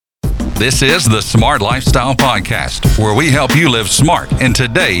This is the Smart Lifestyle Podcast, where we help you live smart in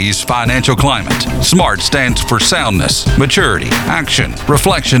today's financial climate. SMART stands for soundness, maturity, action,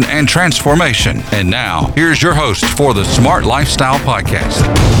 reflection, and transformation. And now, here's your host for the Smart Lifestyle Podcast.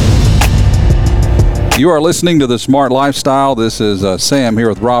 You are listening to the Smart Lifestyle. This is Sam here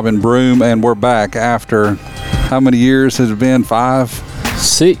with Robin Broom, and we're back after how many years has it been?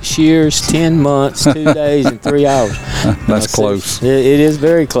 6 years, 10 months, 2 days, and 3 hours. That's close. It is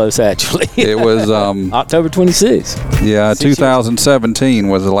very close, actually. It was October 26th. Yeah, 2017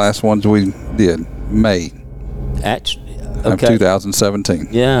 was the last ones we did. May of 2017.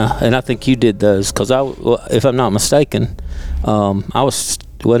 Yeah, and I think you did those because if I'm not mistaken,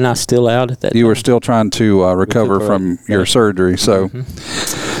 wasn't I still out at that time? You were still trying to recover from your surgery, so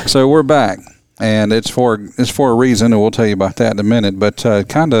so we're back. And it's for a reason, and we'll tell you about that in a minute. But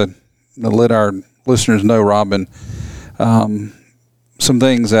kind of let our listeners know, Robin, some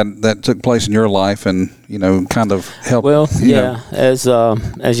things that took place in your life, and kind of help. Well, as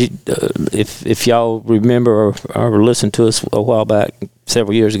you, if y'all remember or listened to us a while back,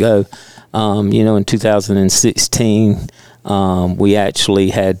 several years ago, in 2016, we actually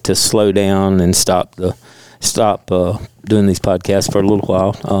had to slow down and stop doing these podcasts for a little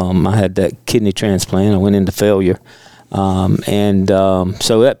while. I had that kidney transplant. I went into failure. So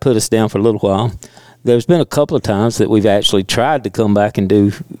that put us down for a little while. There's been a couple of times that we've actually tried to come back and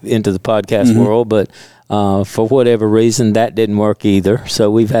do into the podcast world, but for whatever reason, that didn't work either. So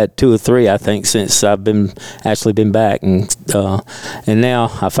we've had 2 or 3, I think, since I've been back, and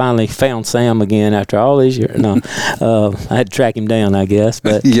now I finally found Sam again after all these years. No, I had to track him down, I guess,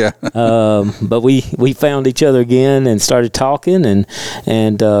 but yeah. But we found each other again and started talking,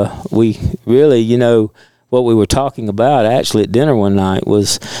 and we really, what we were talking about actually at dinner one night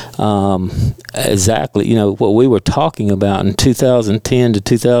was exactly, what we were talking about in 2010 to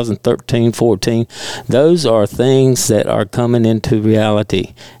 2013, 14. Those are things that are coming into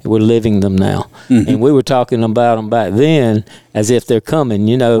reality. We're living them now. And we were talking about them back then as if they're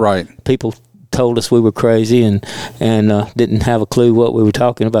coming, Right. People told us we were crazy and didn't have a clue what we were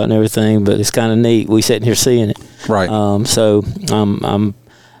talking about and everything, but it's kind of neat. We sitting here seeing it. Right.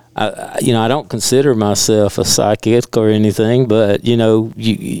 I don't consider myself a psychic or anything, but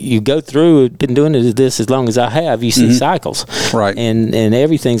you go through. Been doing this as long as I have. You see cycles, right? And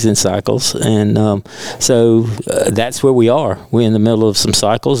everything's in cycles, and so that's where we are. We're in the middle of some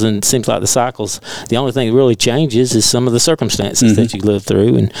cycles, and it seems like the cycles. The only thing that really changes is some of the circumstances that you live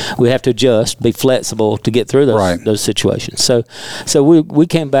through, and we have to adjust, be flexible to get through those situations. So we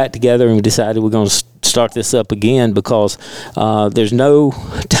came back together and we decided we're going to start this up again because there's no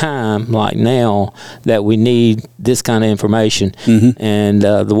time like now that we need this kind of information. And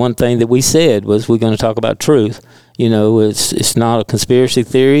the one thing that we said was we're going to talk about truth. It's not a conspiracy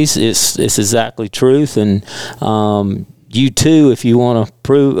theories. It's exactly truth. And you too, if you want to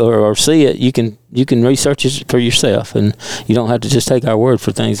prove or see it, you can research it for yourself, and you don't have to just take our word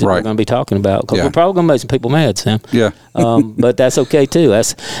for things that we're going to be talking about, because we're probably going to make some people mad, Sam. Yeah. But that's okay too.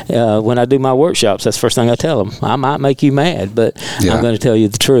 That's when I do my workshops, that's the first thing I tell them. I might make you mad, but I'm going to tell you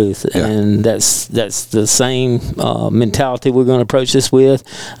the truth, and that's the same mentality we're going to approach this with.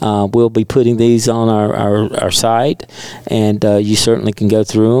 We'll be putting these on our site, and you certainly can go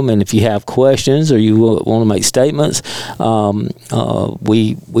through them. And if you have questions or you want to make statements,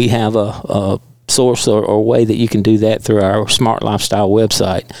 we have a source or way that you can do that through our Smart Lifestyle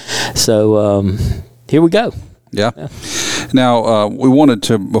website. So here we go. Yeah. Now, we wanted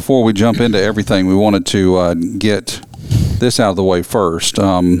to, before we jump into everything, we wanted to get this out of the way first.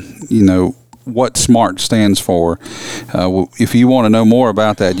 What SMART stands for. If you want to know more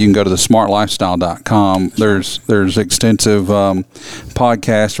about that, you can go to the smartlifestyle.com. There's extensive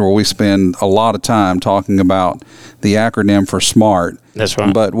podcasts where we spend a lot of time talking about the acronym for SMART. That's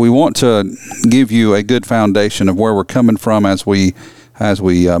right. But we want to give you a good foundation of where we're coming from as we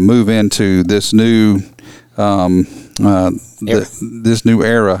move into this new this new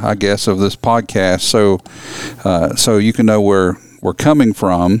era, I guess, of this podcast. So you can know where we're coming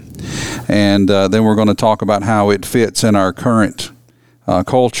from, and then we're going to talk about how it fits in our current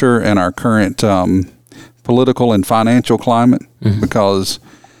culture and our current political and financial climate, because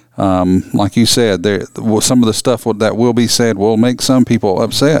like you said, some of the stuff that will be said will make some people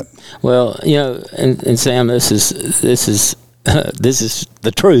upset. Well, and Sam, this is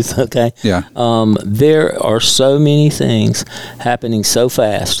the truth, okay? Yeah. There are so many things happening so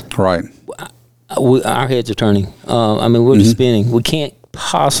fast. Right. Our heads are turning. We're just spinning. We can't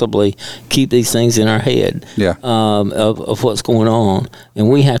possibly keep these things in our head of what's going on, and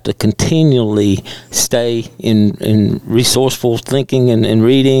we have to continually stay in resourceful thinking and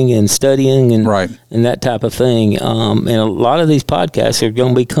reading and studying and that type of thing. And a lot of these podcasts are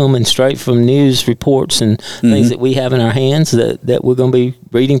going to be coming straight from news reports and things that we have in our hands that we're going to be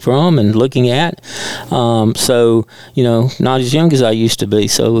reading from and looking at. So, not as young as I used to be,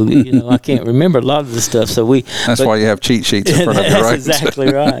 so I can't remember a lot of the stuff. So that's why you have cheat sheets in front of you, right? That's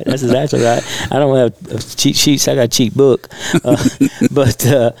exactly right. That's exactly right. I don't have cheat sheets. I got a cheat book.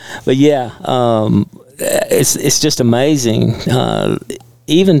 But yeah, it's just amazing.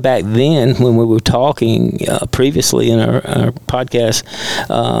 Even back then, when we were talking previously in our podcast,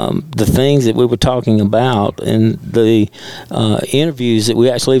 the things that we were talking about and the interviews that we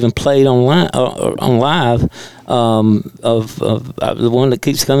actually even played on live, of the one that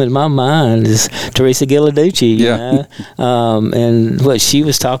keeps coming to my mind is Teresa Gilladucci, and what she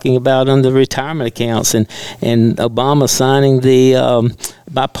was talking about on the retirement accounts and Obama signing the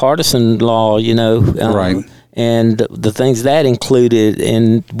bipartisan law, right. And the things that included,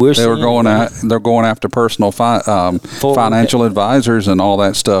 and they're going after personal financial advisors and all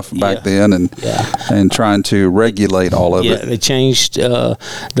that stuff back then, and trying to regulate all of it. Yeah, they changed the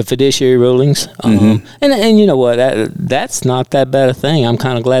fiduciary rulings, and you know what? That's not that bad a thing. I'm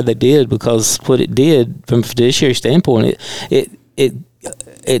kind of glad they did, because what it did from a fiduciary standpoint,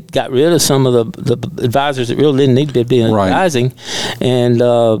 it got rid of some of the advisors that really didn't need to be advising, and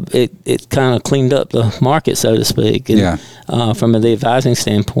it kind of cleaned up the market, so to speak, from the advising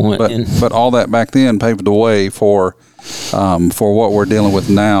standpoint. But all that back then paved the way for what we're dealing with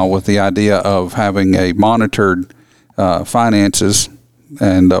now, with the idea of having a monitored finances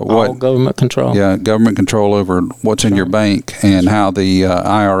and all government control. Yeah, government control over what's in your bank, and how the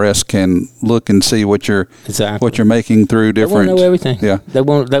IRS can look and see what you're making through different. They want to know everything. Yeah, they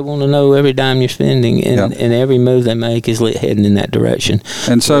want to know every dime you're spending, and every move they make is heading in that direction.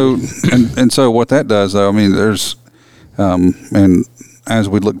 And so and so what that does, though, I mean, there's and as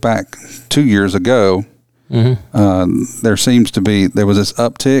we look back 2 years ago, there was this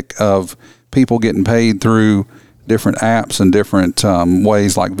uptick of people getting paid through different apps and different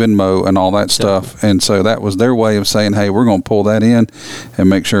ways like Venmo and all that stuff. And so that was their way of saying, hey, we're going to pull that in and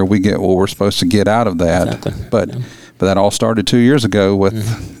make sure we get what we're supposed to get out of that. But that all started 2 years ago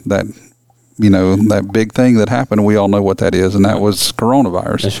with that, that big thing that happened. We all know what that is, and that was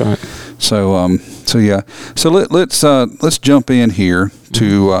coronavirus. That's right. So yeah. So let's jump in here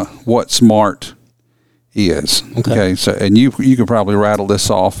to what SMART is. Okay. So, and you could probably rattle this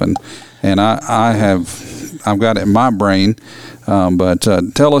off, and I've got it in my brain, but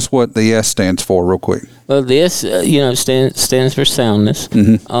tell us what the S stands for real quick. Well, the S, stands for soundness.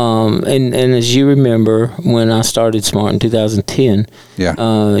 And as you remember, when I started SMART in 2010,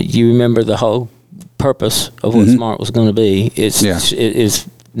 you remember the whole purpose of what SMART was going to be. It is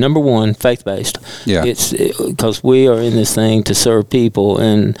number one, faith-based. Yeah. It's because we are in this thing to serve people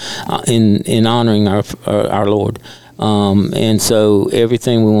and in honoring our Lord. And so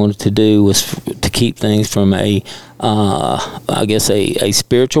everything we wanted to do was to keep things from a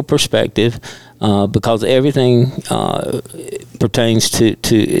spiritual perspective, because everything pertains to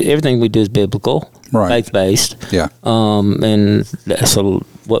everything we do is biblical, faith-based. Yeah. And that's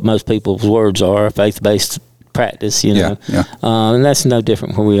what most people's words are, faith-based practice, and that's no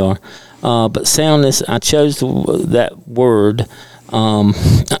different where we are. But soundness, I chose that word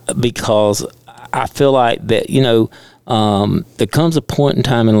because I feel like that, there comes a point in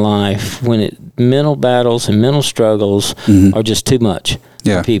time in life when mental battles and mental struggles are just too much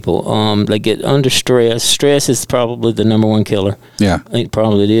for people. They get under stress. Stress is probably the number one killer. Yeah. I think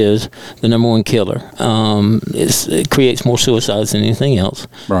probably it is the number one killer. It creates more suicides than anything else.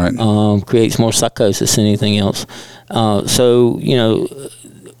 Right. Creates more psychosis than anything else. So,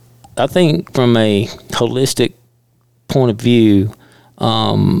 I think from a holistic point of view,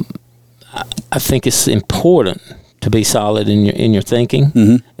 I think it's important to be solid in your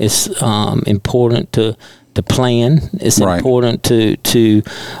thinking. It's important to plan. It's important to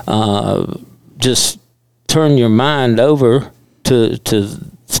just turn your mind over to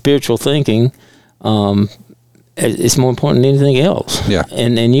spiritual thinking. It's more important than anything else. Yeah.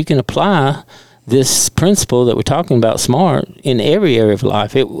 And you can apply this principle that we're talking about, SMART, in every area of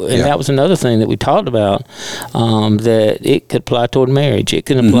life. That was another thing that we talked about, that it could apply toward marriage. It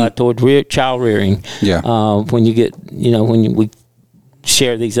can apply toward child rearing. Yeah. When you get,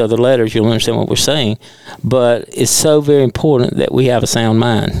 share these other letters, you'll understand what we're saying. But it's so very important that we have a sound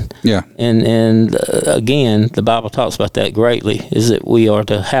mind. Yeah. And again, the Bible talks about that greatly, is that we are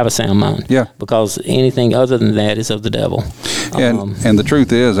to have a sound mind. Yeah. Because anything other than that is of the devil. And the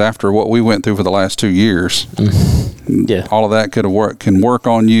truth is, after what we went through for the last 2 years, yeah, all of that can work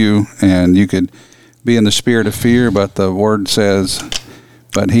on you, and you could be in the spirit of fear. But the Word says,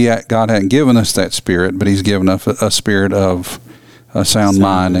 but God hadn't given us that spirit, but He's given us a spirit of a sound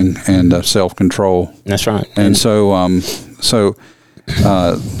mind and self-control. That's right. And so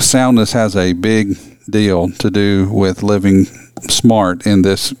soundness has a big deal to do with living smart in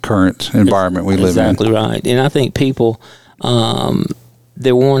this current environment we live in. Exactly right. And I think people,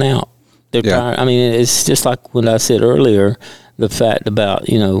 they're worn out. They're tired. I mean, it's just like what I said earlier, the fact about,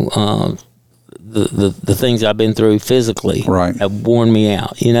 the things I've been through physically have worn me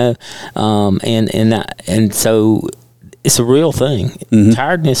out, and so it's a real thing. Mm-hmm.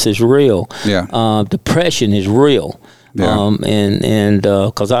 Tiredness is real. Yeah. Depression is real. Yeah. And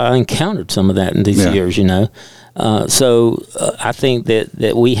because I encountered some of that in these years, so I think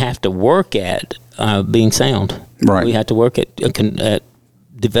that we have to work at being sound. Right. We have to work at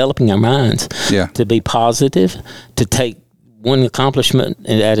developing our minds to be positive, to take one accomplishment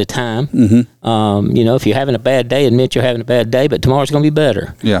at a time. Mm-hmm. If you're having a bad day, admit you're having a bad day, but tomorrow's going to be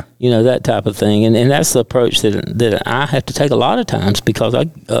better. Yeah. That type of thing. And that's the approach that I have to take a lot of times, because I,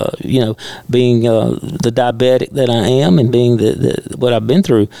 being the diabetic that I am, and being what I've been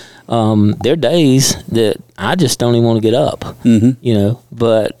through, there are days that I just don't even want to get up,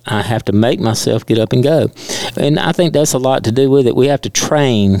 but I have to make myself get up and go. And I think that's a lot to do with it. We have to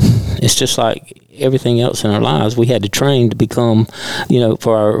train. It's just like everything else in our lives. We had to train to become,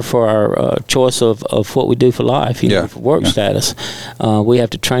 for our choice of what we do for life, for work status. We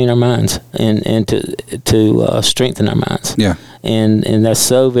have to train our minds and to strengthen our minds. Yeah. And that's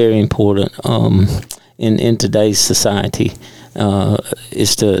so very important in today's society.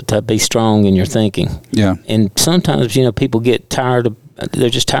 Is to be strong in your thinking. Yeah. And sometimes, people get tired they're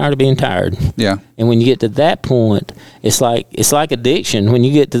just tired of being tired. Yeah. And when you get to that point, it's like addiction. When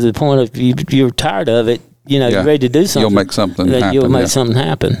you get to the point of you're tired of it, you're ready to do something. You'll make something happen. You'll make something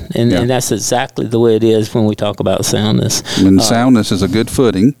happen. And that's exactly the way it is when we talk about soundness. When soundness is a good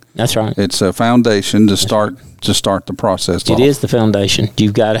footing. That's right. It's a foundation to start the process off. It is the foundation.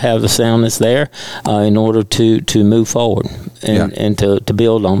 You've got to have the soundness there in order to move forward and to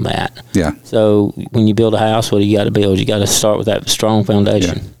build on that. Yeah. So when you build a house, what do you got to build? You got to start with that strong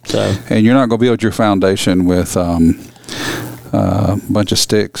foundation. Yeah. And you're not going to build your foundation with a bunch of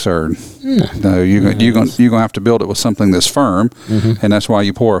sticks, or you're going to have to build it with something that's firm, and that's why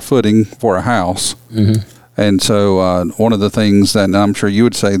you pour a footing for a house. And so one of the things that, and I'm sure you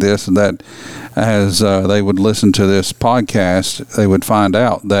would say this, that as they would listen to this podcast, they would find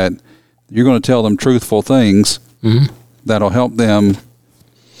out that you're going to tell them truthful things that'll help them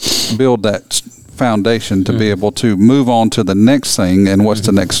build that foundation to be able to move on to the next thing. And what's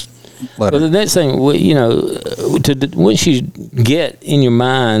the next letter? Well, the next thing, once you get in your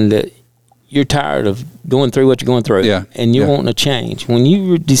mind that you're tired of going through what you're going through, and you're wanting to change, when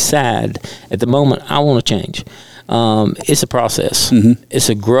you decide at the moment, I want to change, it's a process. It's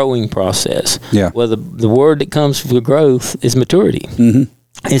a growing process. Yeah. Well, the word that comes for growth is maturity.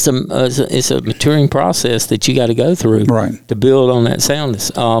 It's a maturing process that you got to go through to build on that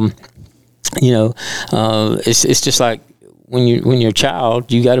soundness. It's just like when you're a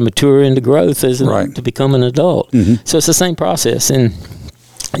child, you got to mature into growth to become an adult. So it's the same process, and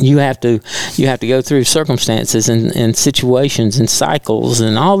you have to go through circumstances and situations and cycles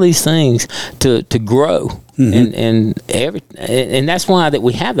and all these things to grow. And that's why that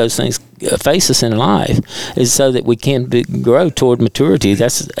we have those things face us in life, is so that we can grow toward maturity.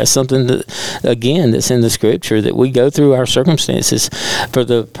 That's something that, again, that's in the scripture, that we go through our circumstances for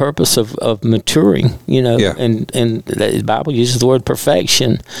the purpose of maturing. And the Bible uses the word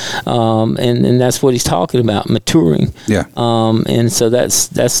perfection, and that's what he's talking about, maturing. Yeah. And so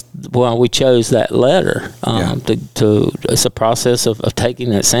that's why we chose that letter. It's a process of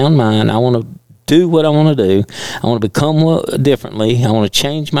taking that sound mind. I want to do what I want to do. I want to become differently. I want to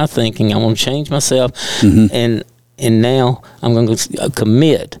change my thinking. I want to change myself. And now I'm going to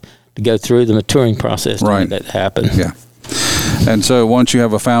commit to go through the maturing process to make that happen. Yeah. And so once you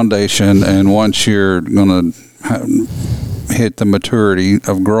have a foundation, and once you're going to hit the maturity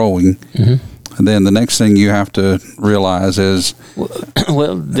of growing, then the next thing you have to realize is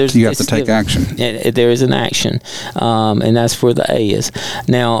you have to take action. There is an action, and that's where the A is.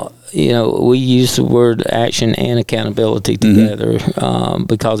 Now, we use the word action and accountability together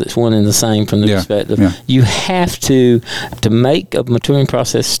because it's one and the same from the perspective. Yeah. You have to make a maturing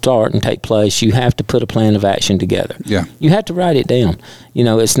process start and take place, you have to put a plan of action together. Yeah. You have to write it down.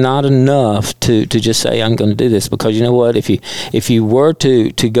 It's not enough to just say, I'm going to do this, because you know what? If you were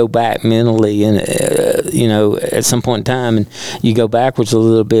to go back mentally and, at some point in time, and you go backwards a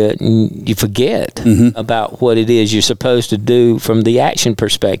little bit and you forget about what it is you're supposed to do from the action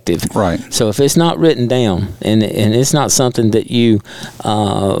perspective. Right. So if it's not written down and it's not something that you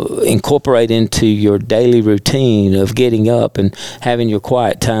incorporate into your daily routine of getting up and having your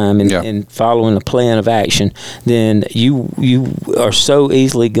quiet time and following a plan of action, then you are so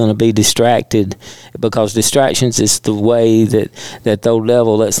easily going to be distracted, because distractions is the way that the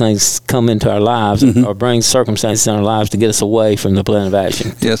devil lets things come into our lives or brings circumstances in our lives to get us away from the plan of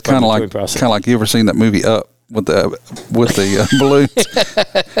action. Yeah, it's kind of like you ever seen that movie Up with the balloons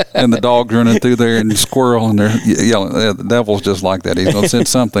and the dog running through there and the squirrel and they're yelling. The devil's just like that. He's going to send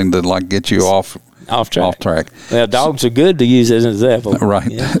something to get you off track. Well, dogs are good to use as an example.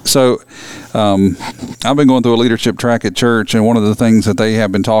 Right. Yeah. So I've been going through a leadership track at church, and one of the things that they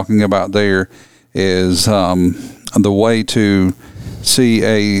have been talking about there is the way to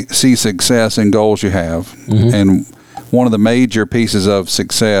see success in goals you have. And one of the major pieces of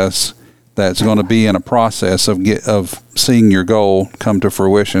success that's going to be in a process of seeing your goal come to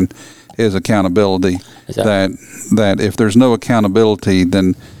fruition is accountability. Exactly. That if there's no accountability,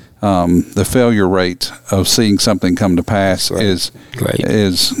 then the failure rate of seeing something come to pass is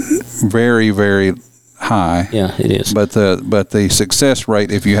very, very high. Yeah, it is. But the success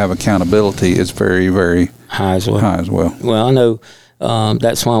rate, if you have accountability, is very, very high as well. Well, I know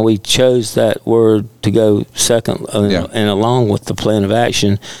that's why we chose that word to go second and along with the plan of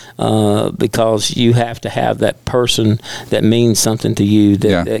action, because you have to have that person that means something to you,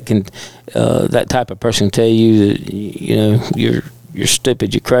 that can that type of person tell you that you're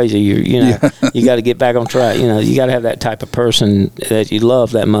stupid, you're crazy, you got to get back on track. You got to have that type of person that you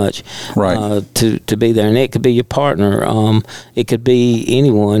love that much, right? To be there, and it could be your partner. It could be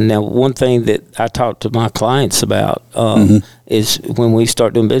anyone. Now, one thing that I talk to my clients about is when we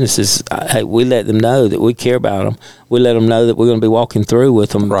start doing businesses, we let them know that we care about them. We let them know that we're going to be walking through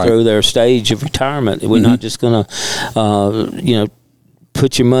with them through their stage of retirement. We're not just going to,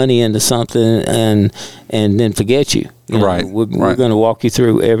 put your money into something and then forget you. Right. We're going to walk you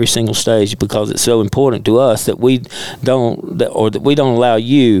through every single stage, because it's so important to us that we don't allow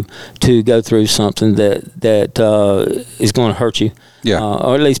you to go through something that is going to hurt you. Yeah.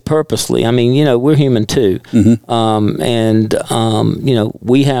 Or at least purposely. I mean, we're human too. And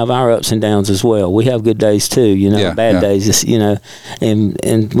we have our ups and downs as well. We have good days too, bad days,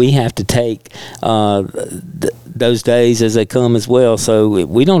 and we have to take those days as they come as well. So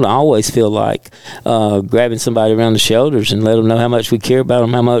we don't always feel like grabbing somebody around the shoulders and let them know how much we care about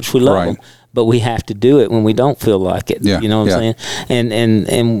them, how much we love them. But we have to do it when we don't feel like it. Yeah. You know what I'm saying?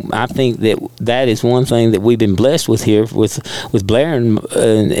 And I think that is one thing that we've been blessed with here with Blair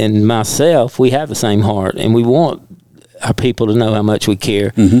and myself. We have the same heart, and we want our people to know how much we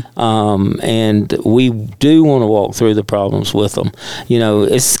care. And we do want to walk through the problems with them.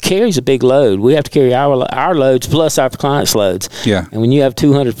 It carries a big load. We have to carry our loads plus our clients' loads. Yeah. And when you have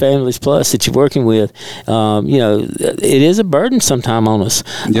 200 families plus that you're working with, it is a burden sometime on us.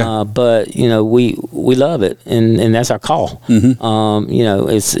 Yeah. But we love it, and that's our call.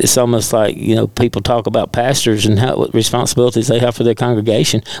 It's almost like people talk about pastors and what responsibilities they have for their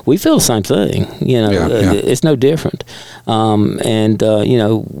congregation. We feel the same thing. It's no different. When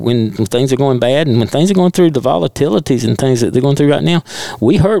things are going bad and when things are going through the volatilities and things that they're going through right now,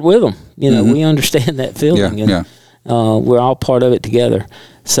 we hurt with them. We understand that feeling, and we're all part of it together.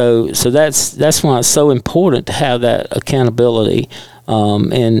 So that's why it's so important to have that accountability.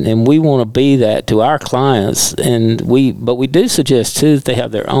 And we want to be that to our clients, but we do suggest too that they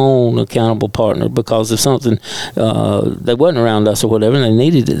have their own accountable partner, because if something they wasn't around us or whatever and they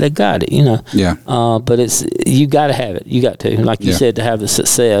needed it, they got it, but you got to have it. You got to, like you said, to have the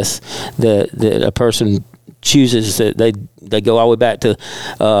success that a person chooses, that they go all the way back to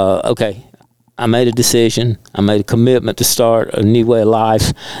okay, I made a decision. I made a commitment to start a new way of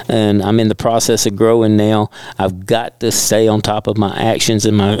life, and I'm in the process of growing now. I've got to stay on top of my actions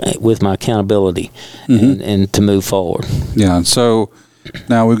and with my accountability, and to move forward. Yeah. So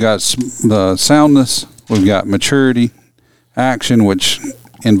now we've got the soundness, we've got maturity, action, which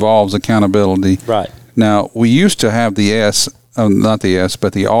involves accountability. Right. Now we used to have the S. Not the S,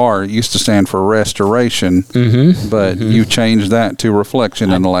 but the R used to stand for restoration, but you changed that to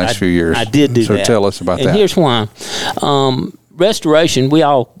reflection in the last few years. I did do that. So tell us about that. And here's why. restoration, we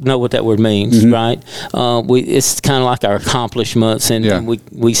all know what that word means, right? It's kind of like our accomplishments, and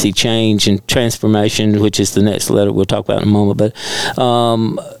we see change and transformation, which is the next letter we'll talk about in a moment. But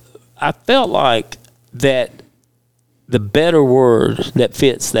I felt like that the better word that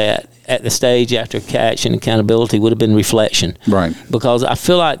fits that at the stage after action and accountability would have been reflection. Right. Because I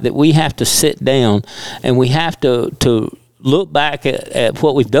feel like that we have to sit down and we have to look back at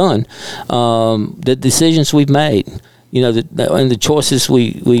what we've done, the decisions we've made, and the choices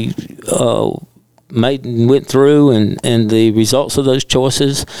we made and went through, and the results of those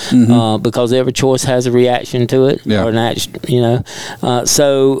choices, because every choice has a reaction to it, or an action,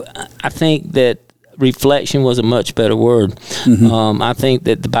 so I think that reflection was a much better word. I think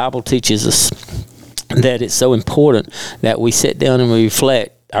that the Bible teaches us that it's so important that we sit down and we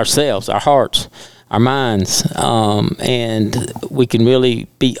reflect ourselves, our hearts, our minds, and we can really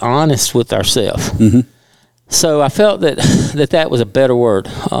be honest with ourselves. So I felt that was a better word,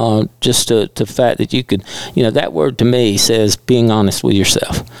 just to the fact that you could, that word to me says being honest with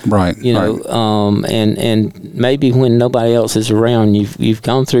yourself. Right. And maybe when nobody else is around, you've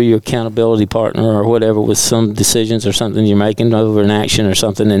gone through your accountability partner or whatever with some decisions or something you're making over an action or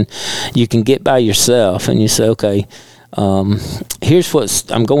something, and you can get by yourself and you say, okay, here's what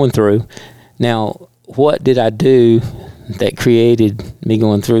I'm going through. Now, what did I do that created me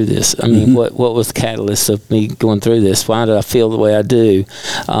going through this? I mean, what was the catalyst of me going through this? Why did I feel the way I do?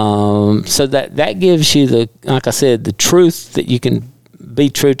 So that gives you like I said, the truth that you can be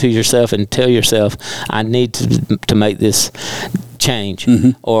true to yourself and tell yourself, I need to make this change,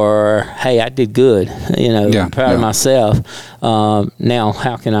 or hey, I did good. I'm proud of myself. Now,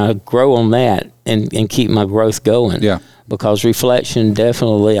 how can I grow on that and keep my growth going? Yeah. Because reflection,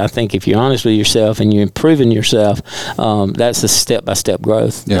 definitely, I think if you're honest with yourself and you're improving yourself, that's a step-by-step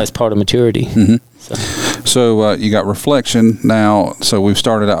growth. Yeah. That's part of maturity. So you got reflection now. So we've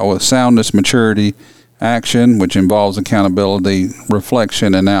started out with soundness, maturity, action, which involves accountability,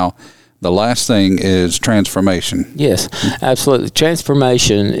 reflection, and now the last thing is transformation. Yes, absolutely.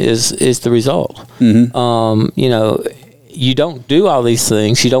 Transformation is the result. You don't do all these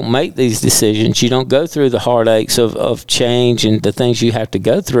things. You don't make these decisions. You don't go through the heartaches of change and the things you have to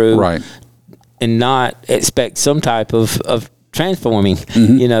go through, right, and not expect some type of transforming.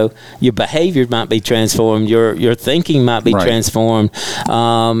 Your behavior might be transformed. Your thinking might be transformed.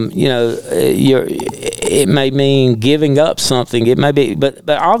 It may mean giving up something. It may be, but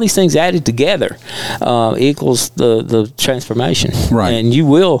all these things added together equals the transformation. Right. And you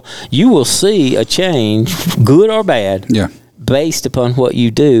will see a change, good or bad, based upon what you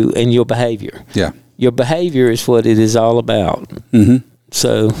do and your behavior. Yeah. Your behavior is what it is all about.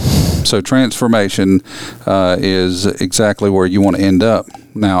 So transformation is exactly where you want to end up.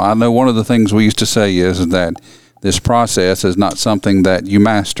 Now, I know one of the things we used to say is that this process is not something that you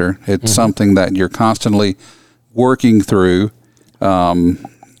master. It's something that you're constantly working through on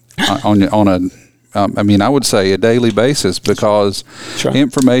I would say a daily basis, because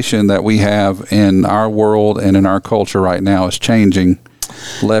information that we have in our world and in our culture right now is changing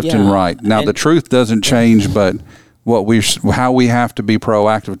left and right. Now, the truth doesn't change, but how we have to be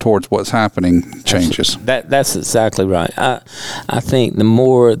proactive towards what's happening changes. That's exactly right. I think the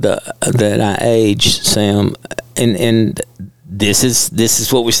more that I age, Sam, and this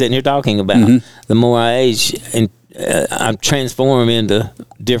is what we're sitting here talking about. The more I age, and I'm transformed into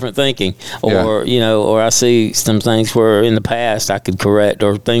different thinking, or or I see some things where in the past I could correct,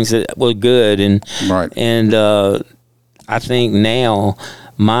 or things that were good, and I think now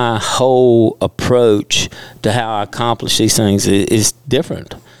my whole approach to how I accomplish these things is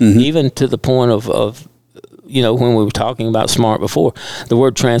different, even to the point of when we were talking about SMART before, the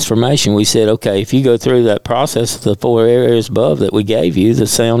word transformation, we said, okay, if you go through that process, the 4 areas above that we gave you, the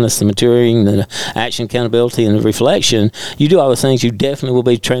soundness, the maturing, the action, accountability, and the reflection, you do all those things, you definitely will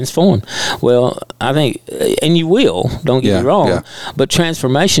be transformed. Well, I think, and you will, don't get me wrong, but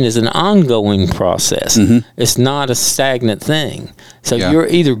transformation is an ongoing process. It's not a stagnant thing. So you're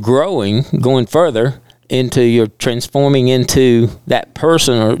either growing, going further, you're transforming into that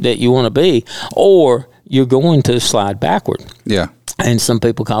person that you want to be, or you're going to slide backward. Yeah. And some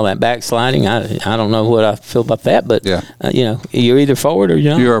people call that backsliding. I don't know what I feel about that, but you're either forward or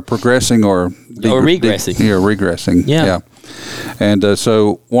you're progressing or regressing. You're regressing. Yeah. And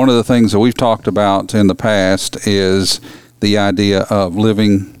so one of the things that we've talked about in the past is the idea of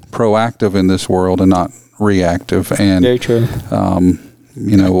living proactive in this world and not reactive. And very true.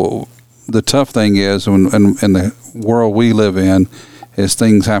 The tough thing is in the world we live in, is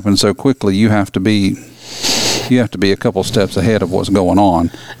things happen so quickly, you have to be you have to be a couple steps ahead of what's going on.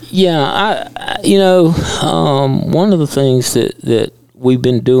 Yeah, one of the things that we've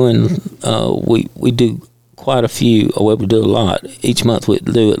been doing, we do quite a few, or we do a lot. Each month we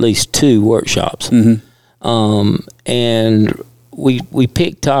do at least 2 workshops. And we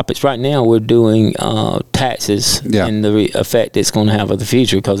pick topics. Right now we're doing taxes and the effect it's going to have on the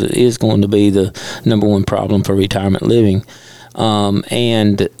future, because it is going to be the number one problem for retirement living.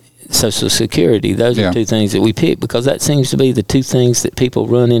 And Social Security. Those are 2 things that we pick, because that seems to be the 2 things that people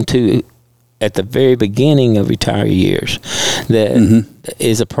run into at the very beginning of retiree years that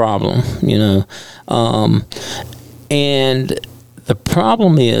is a problem, and the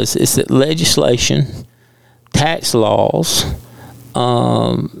problem is that legislation, tax laws,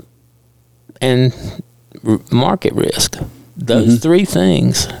 and market risk, those 3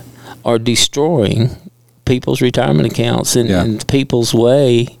 things are destroying people's retirement accounts and people's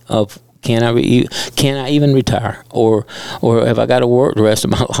way of can I even retire, or have I got to work the rest of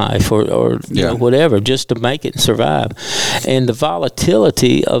my life, or whatever, just to make it and survive. And the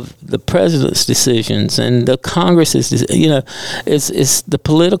volatility of the president's decisions and the Congress's, it's the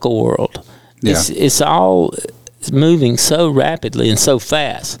political world. It's all moving so rapidly and so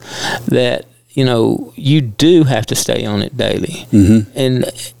fast that you do have to stay on it daily. And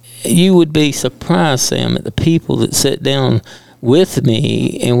you would be surprised, Sam, at the people that sit down with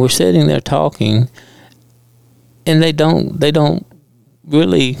me and we're sitting there talking, and they don't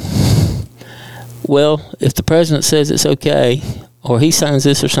really, well, if the president says it's okay, or he signs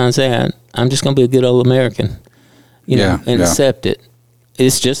this or signs that, I'm just going to be a good old American, and accept it.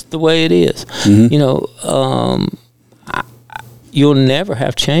 It's just the way it is. You'll never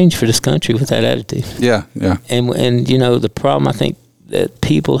have change for this country with that attitude. And the problem, I think, that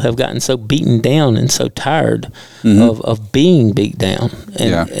people have gotten so beaten down and so tired of being beat down.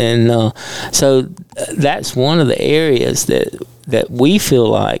 And so that's one of the areas that we feel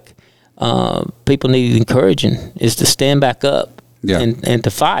like people need encouraging, is to stand back up and to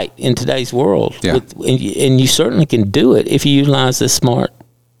fight in today's world. And you certainly can do it if you utilize the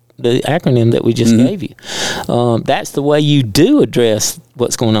acronym that we just gave you. That's the way you do address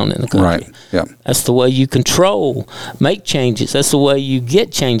what's going on in the country. That's the way you make changes. That's the way you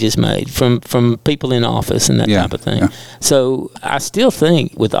get changes made from people in office and that type of thing. So I still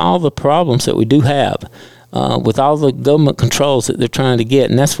think, with all the problems that we do have, with all the government controls that they're trying to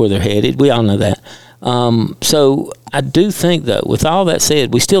get, and that's where they're headed, we all know that. So I do think, though, with all that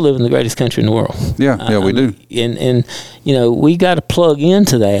said, we still live in the greatest country in the world. We do. And we got to plug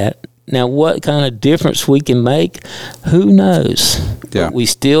into that. Now, what kind of difference we can make, who knows? But we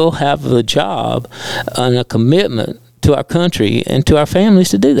still have the job and a commitment to our country and to our families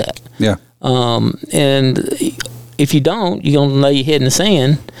to do that. And if you don't, you're going to lay your head in the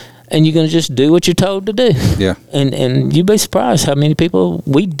sand, and you're going to just do what you're told to do. And you'd be surprised how many people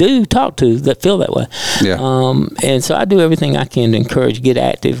we do talk to that feel that way. And so I do everything I can to encourage, get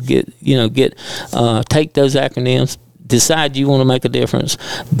active, take those acronyms, decide you want to make a difference,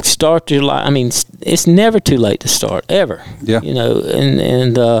 start your life. I mean, it's never too late to start, ever.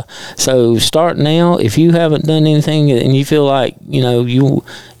 So start now. If you haven't done anything and you feel like, you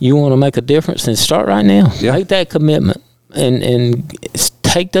want to make a difference, then start right now. Make that commitment and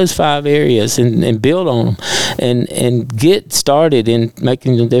take those 5 areas and build on them and get started in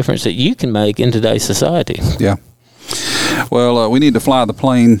making the difference that you can make in today's society. Well, we need to fly the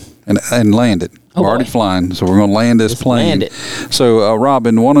plane and land it. We're already flying, so we're going to land this plane. Land it. So,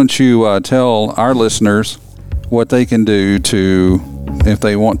 Robin, why don't you tell our listeners what they can do if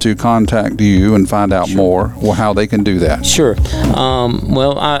they want to contact you and find out more, or how they can do that. Sure.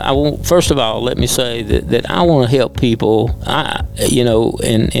 Well, I will, first of all, let me say that I want to help people,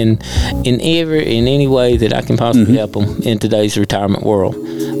 in any way that I can possibly help them in today's retirement world.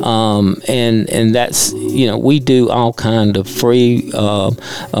 And that's, we do all kind of free,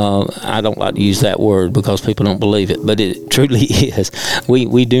 I don't like to use that word because people don't believe it, but it truly is.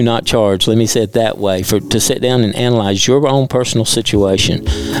 We do not charge, let me say it that way, to sit down and analyze your own personal situation.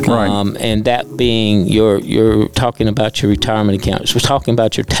 And that being you're talking about your retirement accounts. We're talking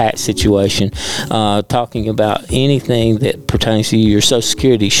about your tax situation, talking about anything that pertains to your Social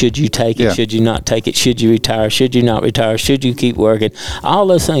Security. Should you take it? Should you not take it? Should you retire? Should you not retire? Should you keep working? All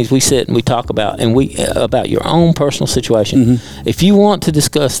those things we sit and we talk about, and about your own personal situation. If you want to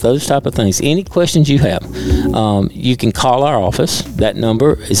discuss those type of things, any questions you have, you can call our office. That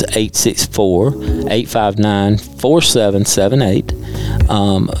number is 864-859-4778.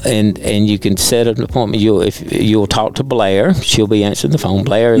 And you can set an appointment. You'll talk to Blair. She'll be answering the phone.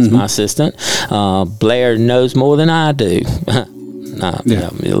 Blair is my assistant. Blair knows more than I do.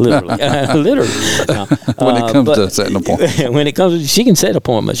 literally. Literally. When it comes to setting appointments. When it comes to, she can set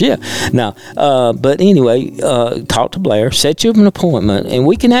appointments, but anyway, talk to Blair, set you up an appointment, and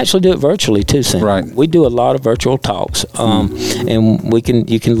we can actually do it virtually too, Sam. Right. We do a lot of virtual talks, and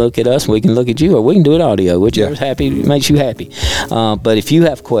you can look at us, and we can look at you, or we can do it audio, whichever's makes you happy. But if you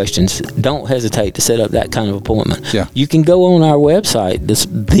have questions, don't hesitate to set up that kind of appointment. Yeah. You can go on our website,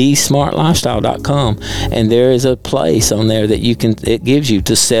 thesmartlifestyle.com, and there is a place on there that it gives you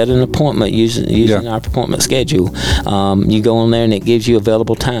to set an appointment using our appointment schedule. You go on there and it gives you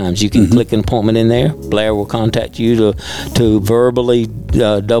available times. You can click an appointment in there. Blair will contact you to verbally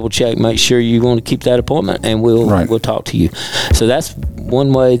double check, make sure you want to keep that appointment, and we'll talk to you. So that's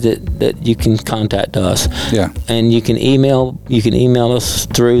one way that you can contact us. Yeah. And you can email us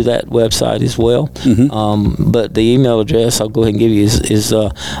through that website as well. But the email address I'll go ahead and give you is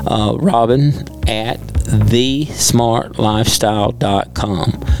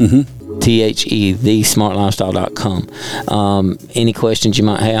Robin@thesmartlifestyle.com. thesmartlifestyle.com. Any questions you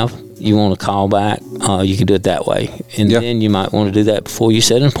might have, you want to call back, you can do it that way. And then you might want to do that before you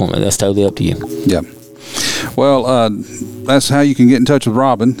set an appointment. That's totally up to you. Yeah. Well, that's how you can get in touch with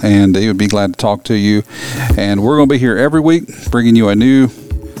Robin, and he would be glad to talk to you. And we're going to be here every week bringing you a new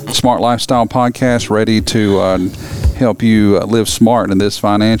Smart Lifestyle podcast ready to help you live smart in this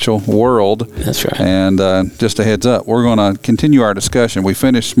financial world. That's right. And just a heads up, we're going to continue our discussion. We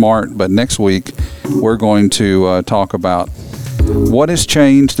finished smart, but next week we're going to talk about what has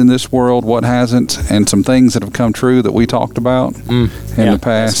changed in this world, what hasn't, and some things that have come true that we talked about in the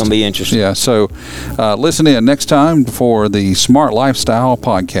past. It's going to be interesting. Yeah, so listen in next time for the Smart Lifestyle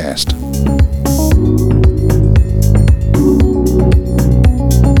Podcast.